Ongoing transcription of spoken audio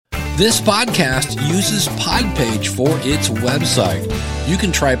This podcast uses Podpage for its website. You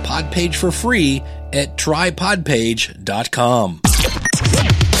can try Podpage for free at trypodpage.com.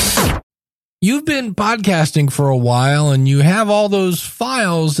 You've been podcasting for a while and you have all those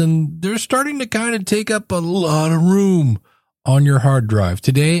files and they're starting to kind of take up a lot of room on your hard drive.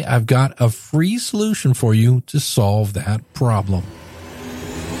 Today, I've got a free solution for you to solve that problem.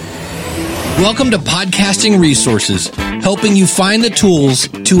 Welcome to Podcasting Resources, helping you find the tools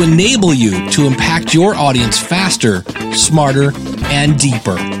to enable you to impact your audience faster, smarter, and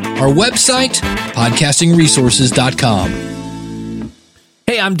deeper. Our website, podcastingresources.com.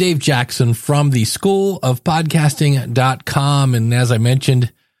 Hey, I'm Dave Jackson from the School of Podcasting.com. And as I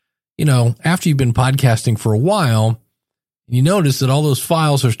mentioned, after you've been podcasting for a while, you notice that all those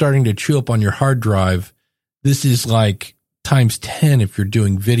files are starting to chew up on your hard drive. This is like times 10 if you're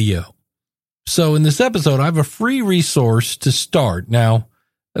doing video. So in this episode, I have a free resource to start. Now,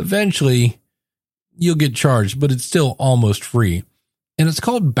 eventually you'll get charged, but it's still almost free. And it's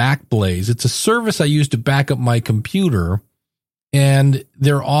called Backblaze. It's a service I use to back up my computer. And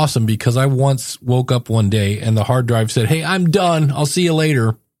they're awesome because I once woke up one day and the hard drive said, "Hey, I'm done. I'll see you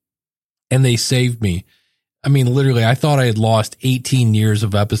later." And they saved me. I mean, literally, I thought I had lost 18 years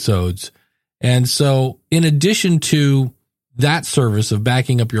of episodes. And so in addition to that service of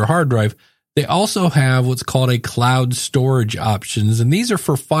backing up your hard drive, they also have what's called a cloud storage options. And these are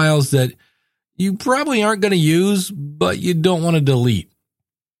for files that you probably aren't going to use, but you don't want to delete.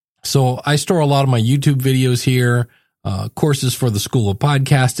 So I store a lot of my YouTube videos here, courses for the School of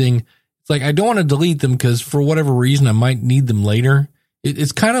Podcasting. It's like, I don't want to delete them because for whatever reason, I might need them later.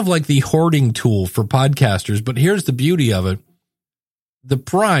 It's kind of like the hoarding tool for podcasters, but here's the beauty of it. The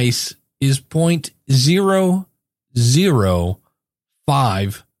price is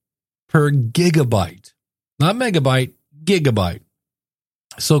 0.005 per gigabyte, not megabyte, gigabyte.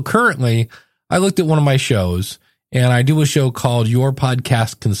 So currently, I looked at one of my shows, and I do a show called Your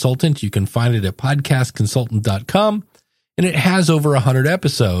Podcast Consultant. You can find it at podcastconsultant.com, and it has over 100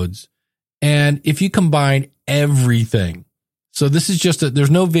 episodes. And if you combine everything, so this is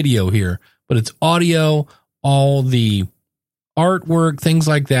there's no video here, but it's audio, all the artwork, things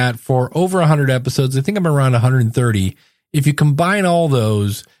like that for over 100 episodes. I think I'm around 130. If you combine all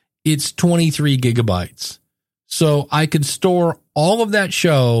those, it's 23 gigabytes. So I could store all of that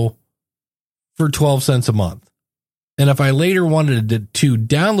show for 12 cents a month. And if I later wanted to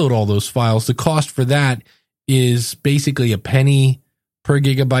download all those files, the cost for that is basically a penny per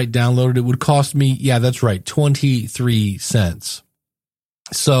gigabyte downloaded. It would cost me, yeah, that's right, 23 cents.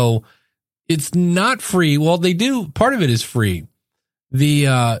 So it's not free. Well, they do. Part of it is free. They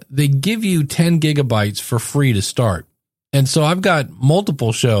give you 10 gigabytes for free to start. And so I've got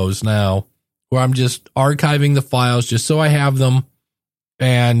multiple shows now where I'm just archiving the files just so I have them,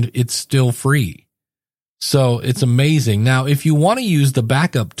 and it's still free. So it's amazing. Now, if you want to use the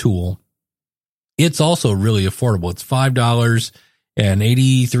backup tool, it's also really affordable. It's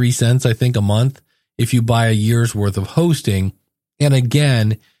 $5.83, I think, a month if you buy a year's worth of hosting. And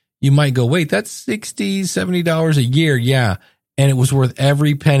again, you might go, wait, that's $60, $70 a year. Yeah. And it was worth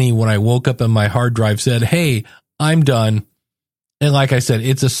every penny when I woke up and my hard drive said, "Hey, I'm done." And like I said,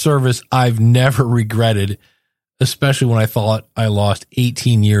 it's a service I've never regretted, especially when I thought I lost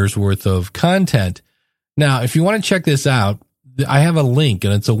 18 years worth of content. Now, if you want to check this out, I have a link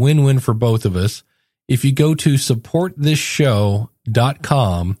and it's a win-win for both of us. If you go to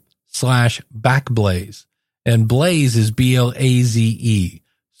supportthisShow.com/backblaze, and Blaze is BLAZE.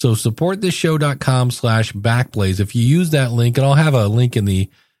 So supportthisShow.com/backblaze. If you use that link, and I'll have a link in the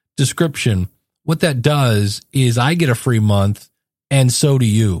description, what that does is I get a free month and so do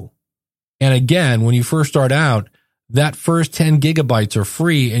you. And again, when you first start out, that first 10 gigabytes are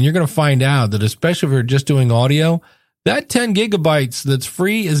free. And you're going to find out that especially if you're just doing audio, that 10 gigabytes that's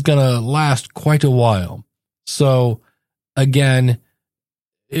free is going to last quite a while. So again,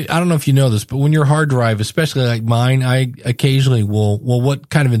 I don't know if you know this, but when your hard drive, especially like mine, I occasionally what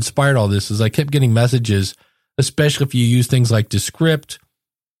kind of inspired all this is I kept getting messages, especially if you use things like Descript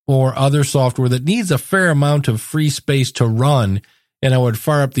or other software that needs a fair amount of free space to run. And I would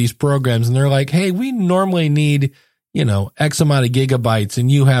fire up these programs and they're like, "Hey, we normally need, X amount of gigabytes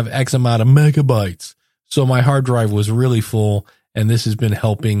and you have X amount of megabytes." So my hard drive was really full, and this has been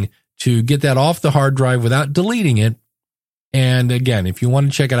helping to get that off the hard drive without deleting it. And again, if you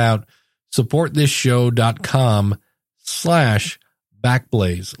want to check it out,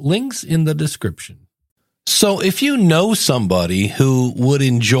 supportthisShow.com/backblaze. Links in the description. So if you know somebody who would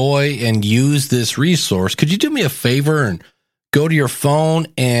enjoy and use this resource, could you do me a favor and go to your phone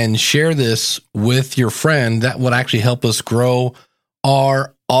and share this with your friend? That would actually help us grow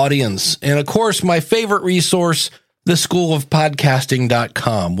our audience. And of course, my favorite resource,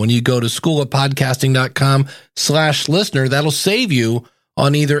 theschoolofpodcasting.com. When you go to schoolofpodcasting.com/listener, that'll save you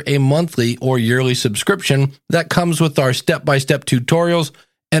on either a monthly or yearly subscription that comes with our step-by-step tutorials,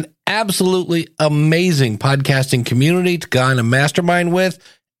 an absolutely amazing podcasting community to kind of mastermind with,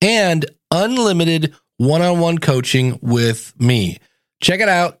 and unlimited one-on-one coaching with me. Check it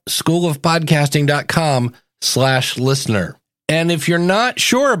out, schoolofpodcasting.com/listener. And if you're not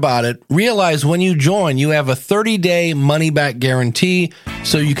sure about it, realize when you join, you have a 30-day money-back guarantee,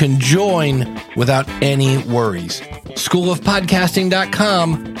 so you can join without any worries.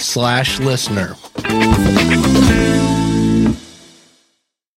 Schoolofpodcasting.com/listener.